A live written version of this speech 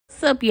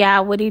What's up,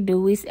 y'all? What it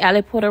do? It's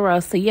Ali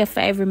Porterosa, your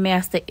favorite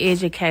master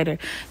educator.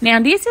 Now,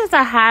 this is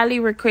a highly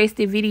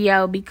requested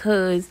video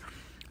because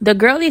the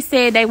girlies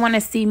said they want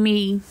to see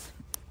me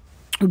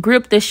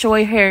grip the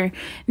short hair.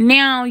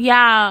 Now,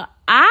 y'all,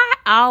 I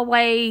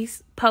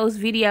always post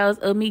videos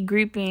of me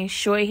gripping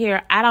short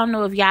hair. I don't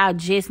know if y'all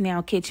just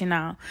now catching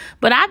on,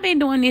 but I've been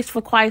doing this for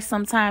quite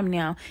some time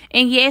now.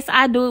 And yes,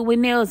 I do it with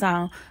nails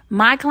on.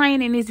 My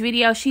client in this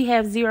video, she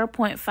has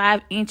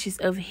 0.5 inches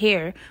of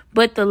hair,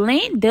 but the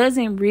length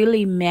doesn't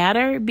really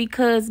matter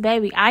because,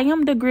 baby, I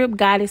am the grip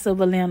goddess of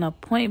Atlanta,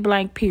 point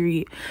blank,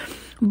 period.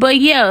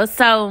 But yeah,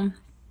 so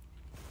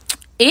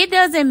it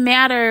doesn't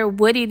matter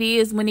what it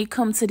is when it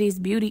comes to this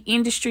beauty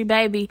industry,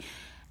 baby.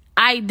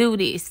 I do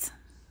this,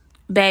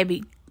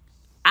 baby.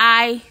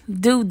 I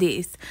do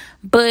this.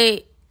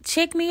 But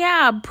check me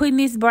out. Putting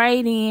this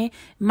braid in.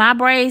 My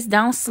braids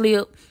don't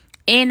slip.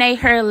 And they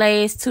hair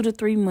lasts 2 to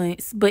 3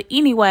 months. But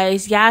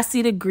anyways, y'all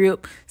see the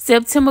grip.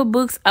 September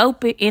books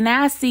open. And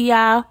I'll see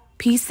y'all.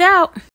 Peace out.